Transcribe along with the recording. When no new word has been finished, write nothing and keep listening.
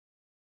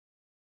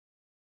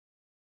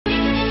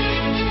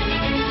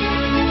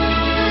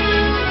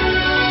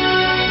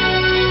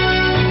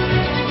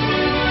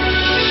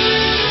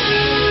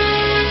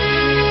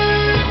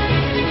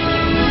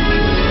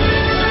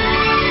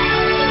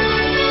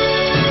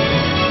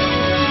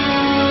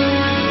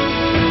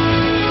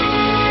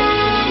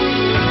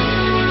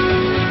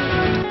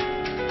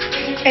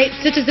8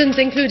 citizens,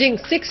 including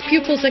 6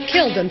 pupils, are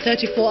killed and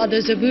 34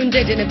 others are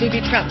wounded in a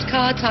booby-trapped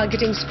car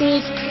targeting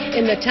schools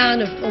in the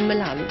town of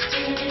al.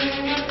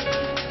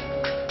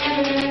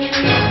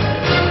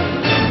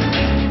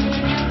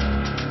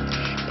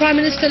 Prime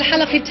Minister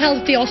al-Halqi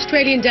tells the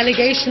Australian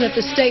delegation that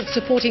the state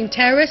supporting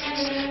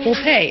terrorists will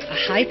pay a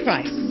high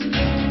price.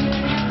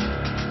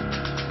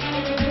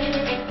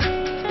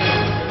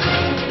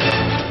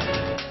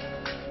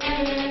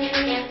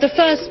 The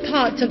first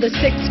part of the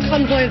 6th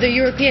convoy of the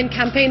European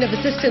campaign of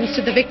assistance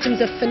to the victims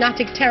of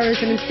fanatic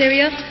terrorism in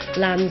Syria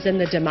lands in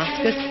the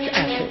Damascus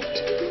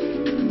airport.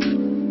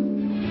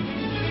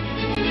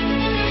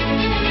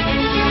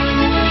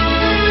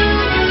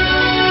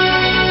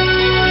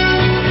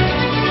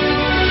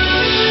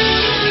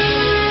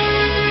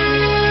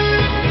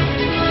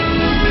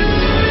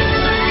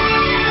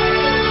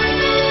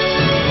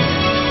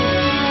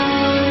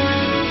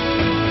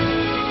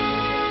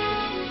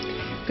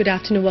 Good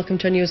afternoon, welcome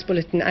to our news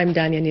bulletin. I'm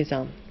Dania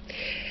Nizam.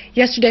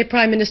 Yesterday,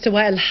 Prime Minister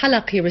Wael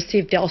al-Halqi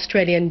received the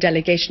Australian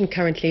delegation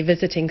currently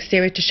visiting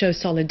Syria to show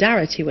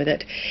solidarity with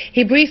it.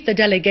 He briefed the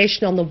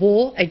delegation on the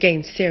war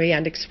against Syria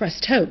and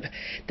expressed hope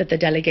that the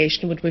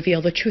delegation would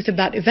reveal the truth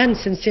about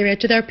events in Syria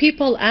to their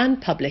people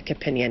and public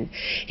opinion.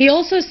 He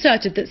also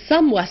asserted that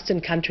some Western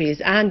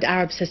countries and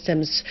Arab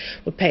systems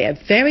would pay a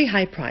very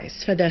high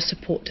price for their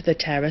support to the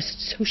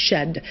terrorists who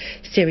shed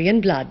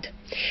Syrian blood.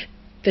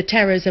 The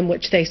terrorism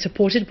which they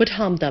supported would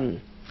harm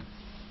them.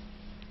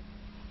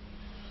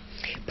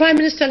 Prime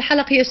Minister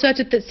al-Halqi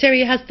asserted that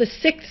Syria has the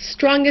 6th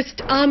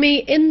strongest army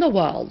in the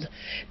world.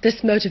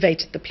 This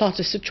motivated the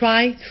plotters to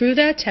try, through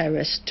their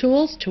terrorist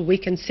tools, to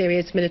weaken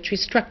Syria's military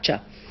structure.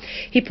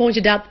 He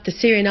pointed out that the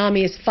Syrian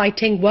army is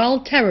fighting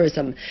world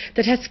terrorism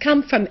that has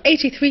come from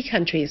 83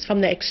 countries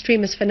from the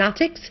extremist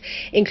fanatics,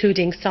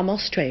 including some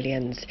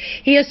Australians.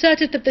 He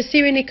asserted that the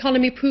Syrian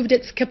economy proved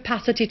its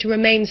capacity to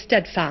remain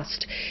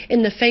steadfast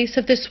in the face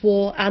of this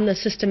war and the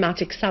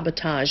systematic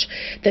sabotage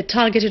that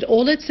targeted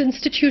all its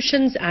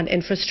institutions and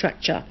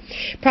infrastructure.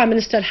 Prime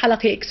Minister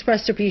al-Halqi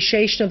expressed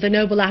appreciation of the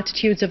noble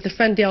attitudes of the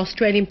friendly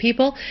Australian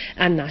people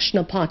and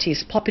national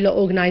parties, popular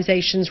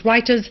organisations,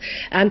 writers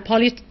and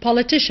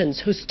politicians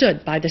who stood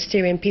by the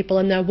Syrian people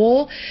in their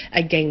war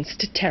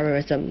against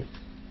terrorism.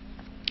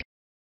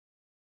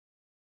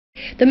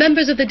 The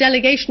members of the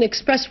delegation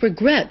expressed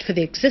regret for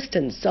the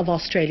existence of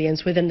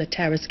Australians within the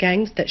terrorist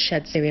gangs that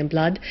shed Syrian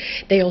blood.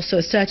 They also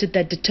asserted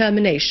their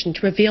determination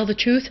to reveal the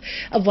truth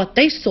of what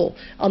they saw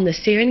on the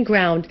Syrian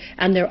ground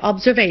and their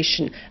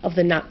observation of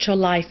the natural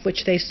life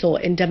which they saw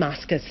in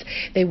Damascus.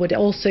 They would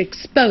also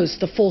expose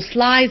the false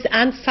lies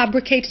and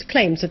fabricated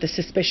claims of the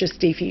suspicious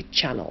TV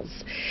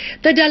channels.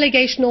 The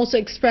delegation also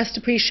expressed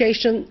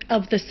appreciation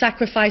of the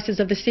sacrifices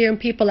of the Syrian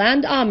people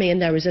and army in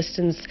their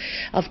resistance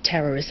of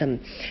terrorism.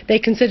 They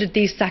considered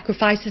these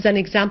sacrifices an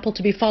example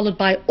to be followed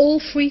by all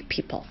free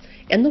people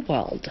in the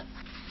world.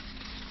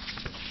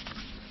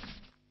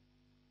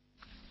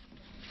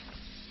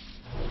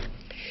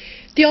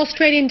 The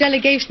Australian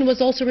delegation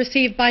was also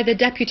received by the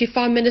Deputy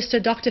Foreign Minister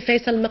Dr.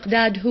 Faisal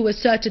al-Miqdad, who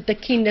asserted the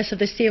keenness of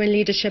the Syrian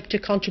leadership to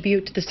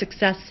contribute to the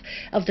success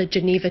of the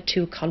Geneva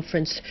II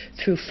conference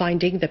through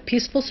finding the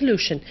peaceful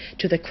solution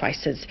to the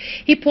crisis.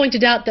 He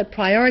pointed out that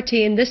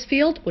priority in this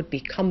field would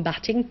be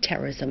combating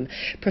terrorism.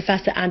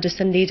 Professor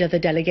Anderson, leader of the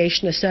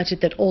delegation,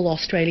 asserted that all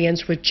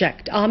Australians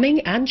reject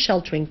arming and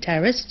sheltering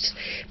terrorists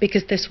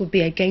because this would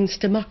be against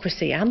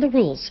democracy and the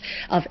rules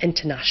of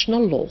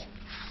international law.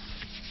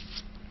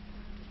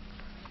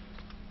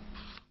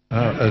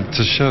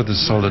 To show the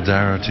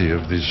solidarity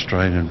of the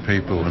Australian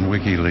people and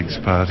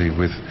WikiLeaks party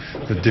with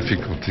the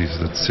difficulties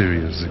that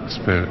Syria is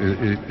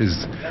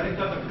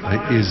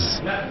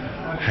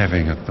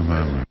having at the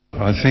moment.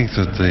 I think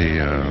that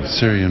the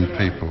Syrian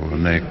people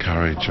and their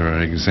courage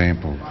are an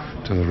example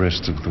to the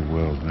rest of the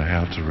world on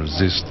how to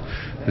resist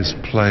this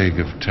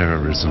plague of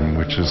terrorism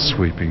which is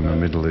sweeping the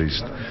Middle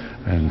East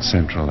and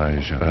Central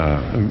Asia.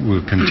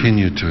 We'll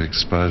continue to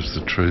expose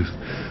the truth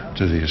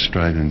to the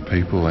Australian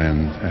people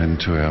and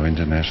to our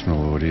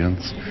international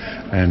audience.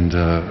 And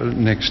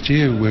next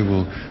year we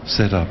will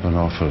set up an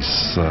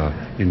office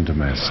in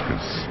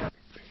Damascus.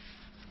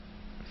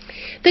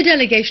 The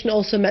delegation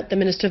also met the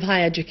Minister of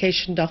Higher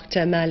Education,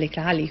 Dr. Malik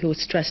Ali, who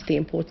stressed the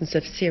importance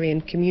of Syrian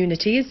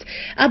communities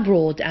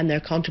abroad and their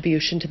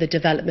contribution to the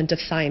development of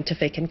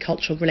scientific and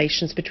cultural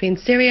relations between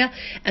Syria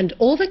and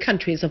all the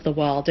countries of the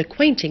world,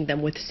 acquainting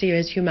them with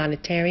Syria's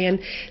humanitarian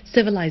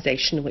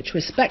civilization which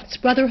respects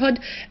brotherhood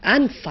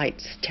and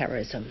fights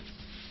terrorism.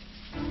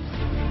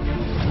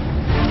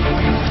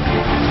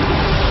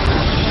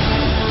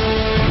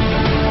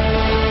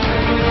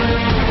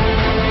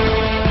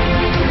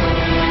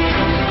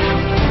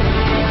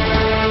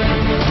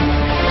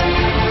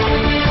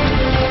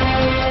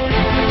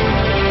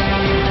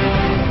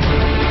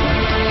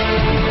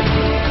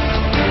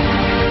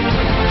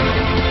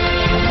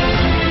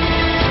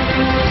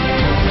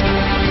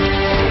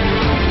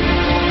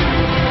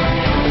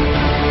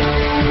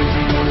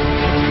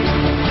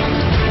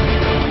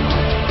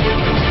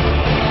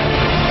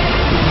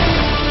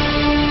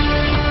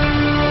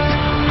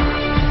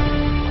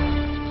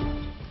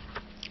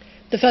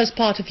 first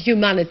part of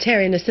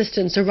humanitarian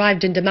assistance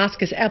arrived in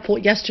Damascus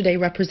airport yesterday,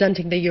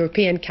 representing the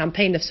European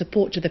campaign of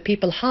support to the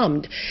people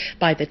harmed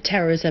by the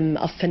terrorism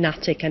of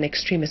fanatic and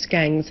extremist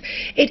gangs.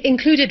 It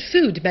included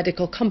food,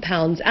 medical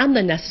compounds and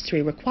the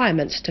necessary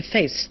requirements to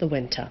face the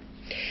winter.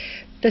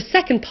 The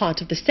second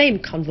part of the same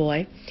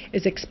convoy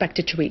is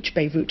expected to reach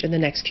Beirut in the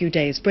next few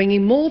days,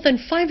 bringing more than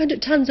 500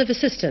 tons of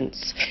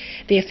assistance.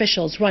 The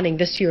officials running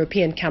this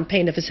European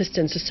campaign of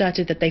assistance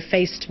asserted that they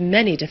faced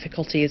many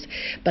difficulties,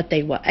 but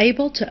they were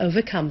able to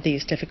overcome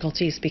these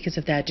difficulties because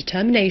of their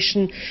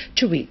determination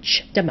to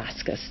reach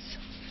Damascus.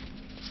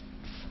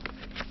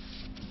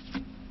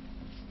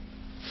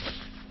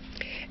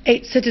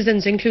 Eight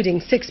citizens,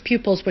 including 6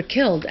 pupils, were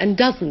killed and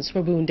dozens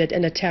were wounded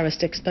in a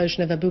terrorist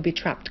explosion of a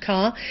booby-trapped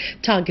car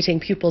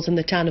targeting pupils in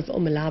the town of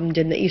al-Hamd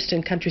in the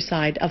eastern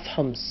countryside of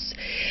Homs.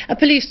 A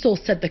police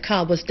source said the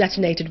car was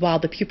detonated while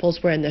the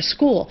pupils were in their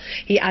school.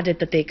 He added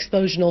that the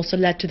explosion also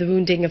led to the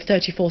wounding of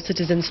 34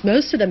 citizens,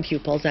 most of them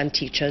pupils and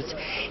teachers.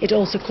 It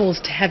also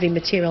caused heavy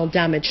material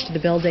damage to the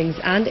buildings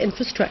and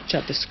infrastructure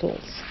of the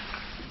schools.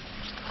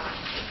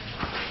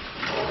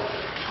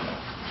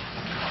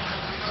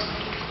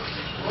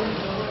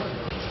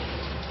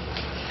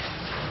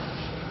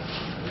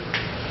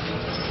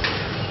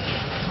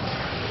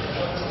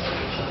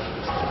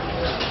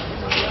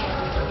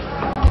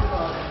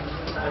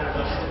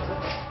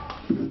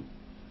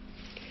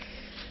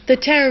 The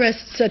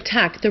terrorists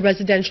attacked the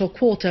residential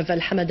quarter of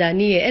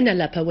al-Hamadaniya in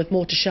Aleppo with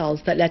mortar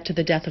shells that led to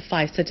the death of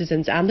 5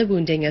 citizens and the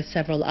wounding of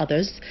several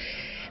others.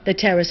 The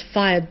terrorists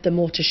fired the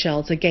mortar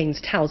shells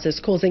against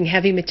houses, causing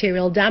heavy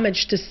material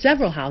damage to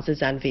several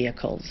houses and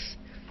vehicles.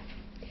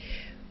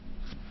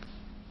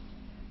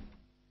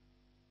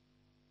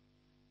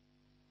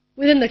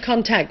 Within the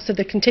context of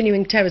the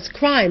continuing terrorist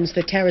crimes,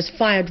 the terrorists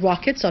fired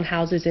rockets on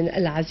houses in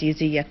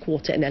al-Aziziyya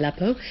quarter in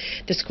Aleppo.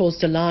 This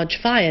caused a large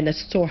fire in a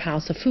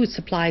storehouse of food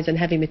supplies and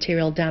heavy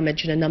material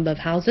damage in a number of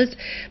houses,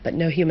 but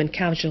no human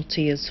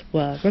casualties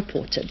were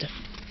reported.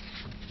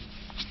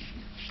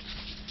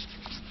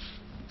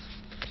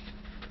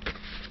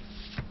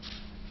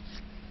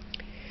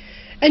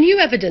 A new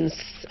evidence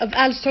of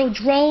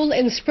al-Saud's role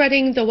in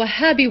spreading the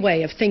Wahhabi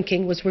way of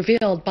thinking was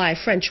revealed by a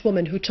French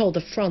woman who told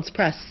the France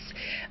Press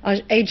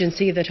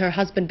agency that her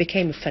husband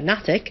became a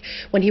fanatic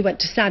when he went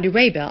to Saudi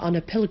Arabia on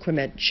a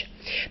pilgrimage.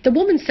 The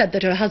woman said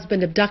that her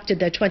husband abducted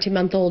their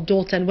 20-month-old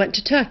daughter and went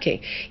to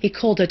Turkey. He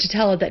called her to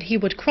tell her that he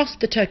would cross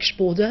the Turkish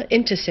border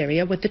into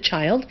Syria with the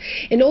child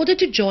in order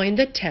to join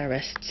the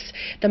terrorists.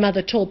 The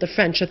mother told the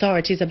French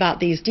authorities about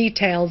these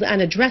details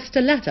and addressed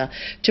a letter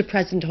to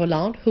President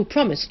Hollande, who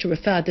promised to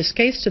refer this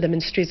case to the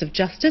Ministries of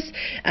Justice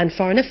and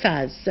Foreign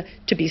Affairs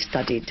to be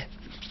studied.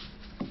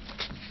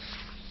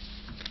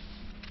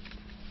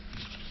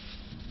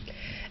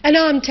 An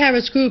armed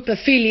terrorist group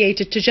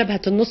affiliated to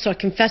Jabhat al-Nusra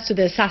confessed to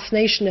the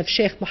assassination of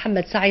Sheikh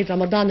Mohammad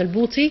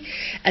al-Bouti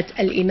at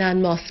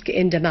al-Iman Mosque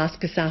in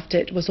Damascus after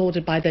it was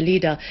ordered by the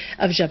leader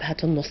of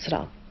Jabhat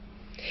al-Nusra.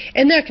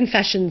 In their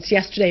confessions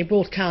yesterday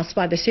broadcast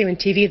by the Syrian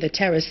TV, the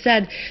terrorists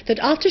said that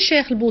after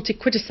Sheikh al-Bouti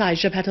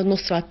criticized Jabhat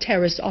al-Nusra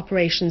terrorist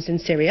operations in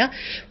Syria,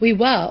 we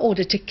were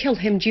ordered to kill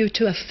him due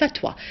to a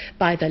fatwa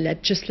by the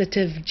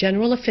legislative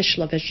general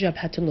official of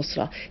Jabhat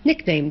al-Nusra,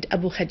 nicknamed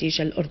Abu Khadij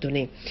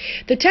al-Urduni.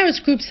 The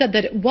terrorist group said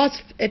that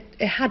it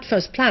had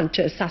first planned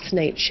to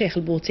assassinate Sheikh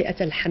al-Bouti at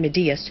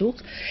al-Hamidiyya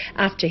Souq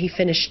after he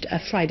finished a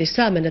Friday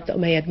sermon at the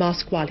Umayyad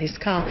Mosque while his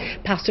car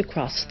passed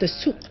across the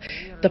Souq.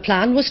 The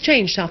plan was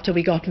changed after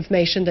we got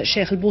information that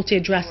Sheikh al-Bouti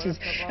addresses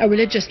a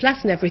religious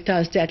lesson every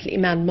Thursday at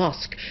al-Iman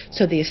Mosque,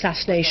 so the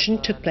assassination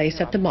took place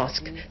at the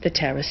mosque, the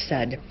terrorists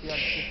said.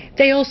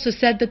 They also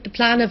said that the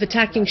plan of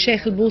attacking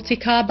Sheikh al-Bouti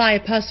car by a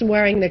person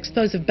wearing an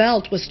explosive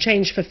belt was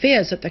changed for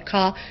fears that the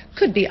car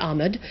could be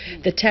armoured.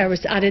 The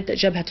terrorists added that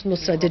Jabhat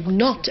al-Nusra did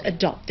not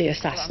adopt the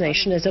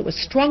assassination as it was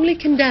strongly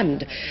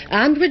condemned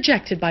and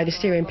rejected by the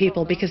Syrian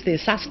people because the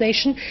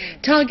assassination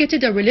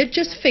targeted a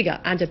religious figure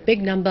and a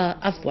big number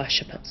of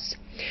worshippers.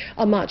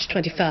 On March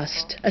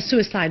 21st, a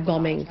suicide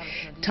bombing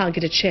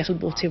targeted Sheikh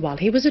al-Bouti while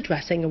he was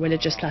addressing a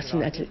religious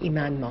lesson at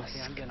al-Iman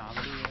Mosque.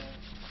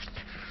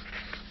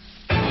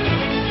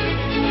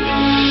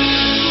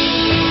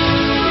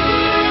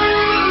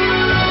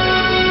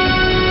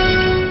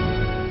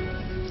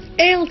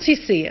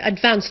 ALTC,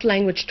 Advanced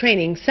Language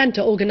Training Center,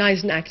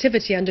 organized an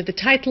activity under the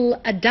title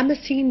A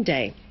Damascene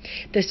Day.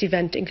 This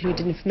event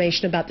included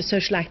information about the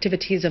social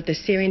activities of the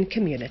Syrian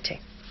community.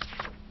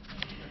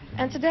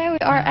 And today we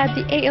are at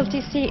the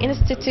ALTC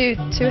Institute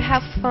to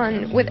have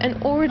fun with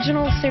an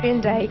original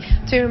Syrian day,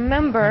 to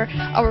remember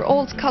our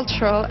old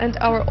cultural and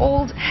our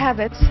old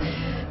habits,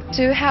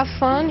 to have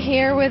fun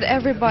here with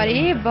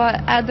everybody.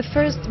 But at the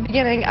first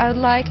beginning, I would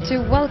like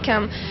to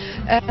welcome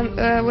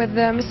with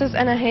Mrs.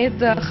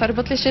 Anahid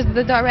Kharbutli. She's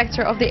the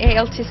director of the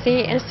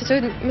ALTC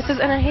Institute.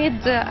 Mrs.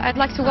 Anahid, I'd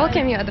like to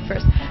welcome you at the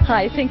first.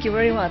 Hi, thank you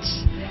very much.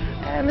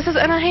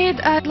 Mrs. Anahid,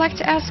 I'd like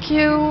to ask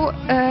you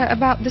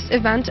about this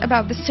event,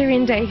 about the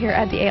Syrian Day here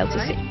at the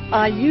ALTC.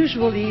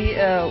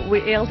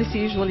 ALTC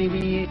usually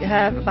we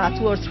have about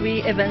 2 or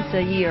 3 events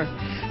a year.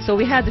 So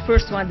we had the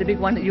first one, the big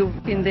one,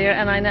 you've been there,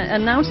 and I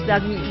announced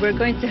that we're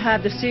going to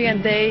have the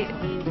Syrian Day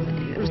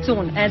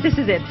soon, and this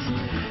is it.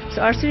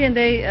 So our Syrian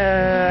Day,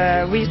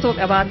 we talk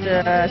about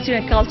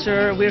Syrian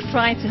culture. We're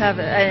trying to have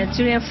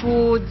Syrian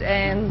food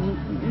and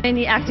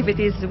many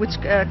activities which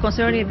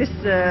concerning this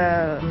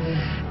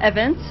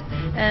event.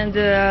 And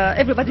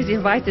everybody's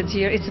invited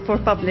here. It's for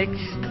public.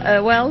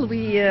 Well,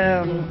 we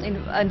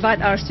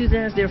invite our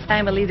students, their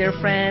family, their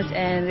friends,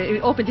 and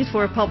we opened it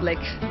for public,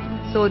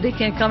 so they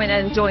can come in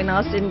and join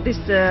us in this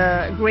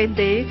great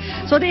day.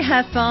 So they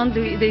have fun,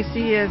 they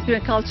see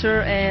Syrian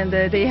culture, and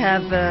they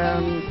have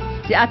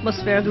the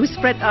atmosphere. We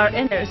spread our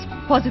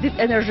positive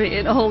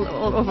energy all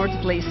over the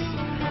place.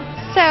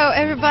 So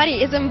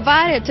everybody is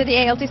invited to the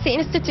ALTC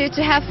Institute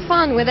to have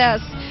fun with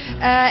us.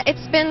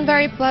 It's been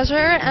very pleasure,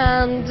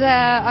 and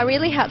I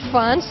really had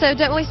fun. So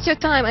don't waste your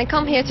time and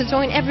come here to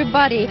join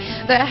everybody.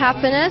 The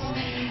happiness.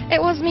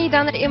 It was me,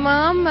 Daraa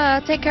Imam.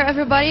 Take care,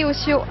 everybody.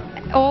 Wish you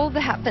all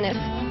the happiness.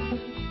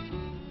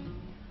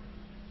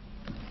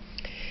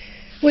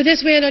 With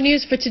this, we end our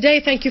news for today.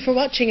 Thank you for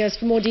watching us.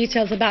 For more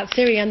details about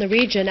Syria and the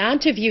region,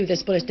 and to view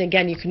this bulletin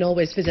again, you can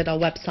always visit our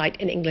website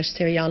in English,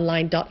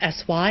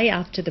 syriaonline.sy.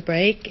 After the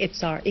break,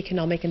 it's our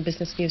economic and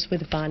business news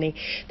with Vani.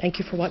 Thank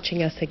you for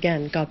watching us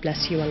again. God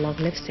bless you, and long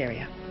live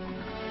Syria.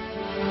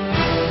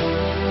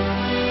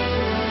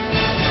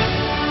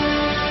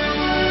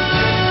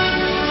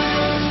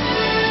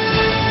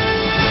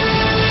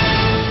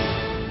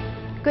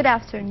 Good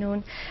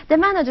afternoon. The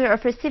manager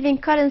of Receiving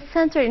Cotton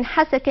Center in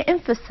Hasaka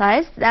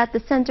emphasized that the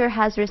center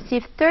has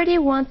received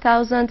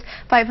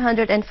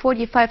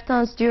 31,545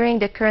 tons during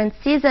the current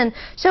season,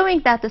 showing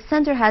that the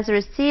center has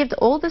received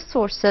all the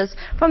sources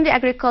from the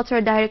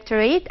Agriculture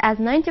Directorate, as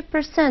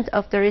 90%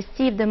 of the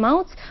received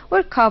amounts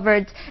were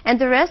covered and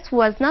the rest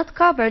was not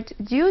covered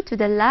due to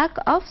the lack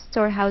of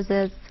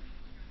storehouses.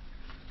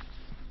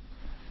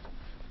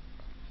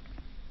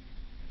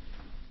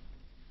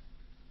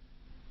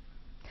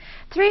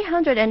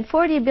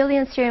 340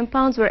 billion Syrian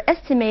pounds were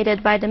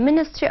estimated by the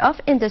Ministry of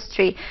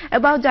Industry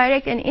about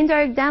direct and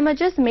indirect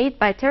damages made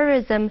by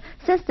terrorism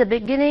since the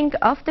beginning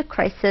of the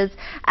crisis,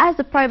 as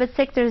the private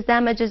sector's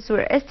damages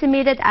were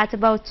estimated at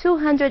about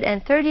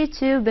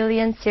 232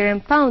 billion Syrian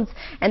pounds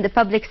and the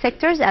public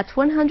sector's at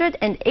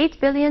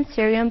 108 billion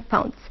Syrian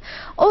pounds.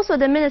 Also,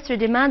 the ministry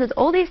demanded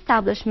all the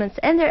establishments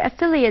and their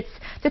affiliates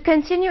to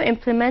continue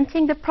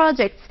implementing the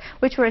projects,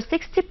 which were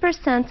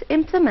 60%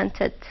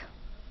 implemented.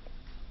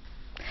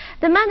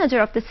 The manager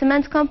of the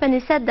cement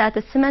company said that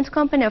the cement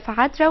company of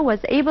Daraa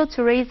was able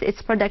to raise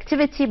its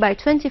productivity by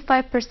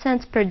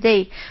 25% per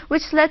day,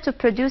 which led to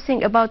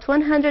producing about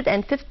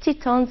 150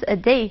 tons a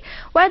day,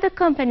 while the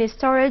company's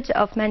storage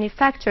of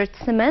manufactured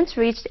cement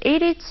reached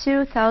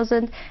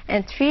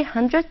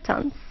 82,300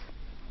 tons.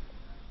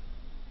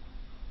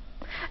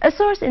 A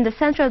source in the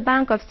Central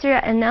Bank of Syria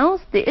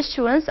announced the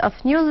issuance of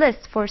new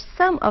lists for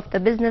some of the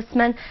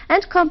businessmen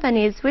and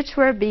companies which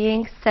were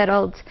being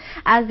settled,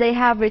 as they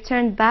have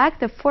returned back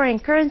the foreign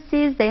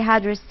currencies they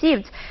had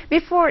received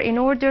before in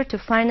order to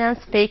finance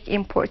fake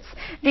imports.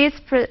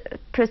 These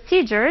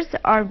procedures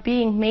are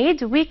being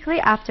made weekly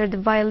after the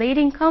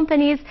violating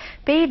companies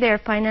pay their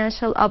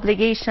financial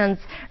obligations.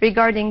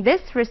 Regarding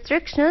this,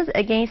 restrictions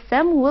against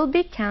them will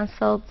be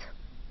cancelled.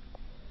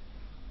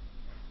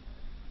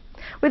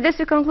 With this,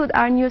 we conclude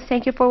our news.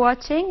 Thank you for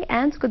watching,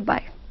 and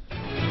goodbye.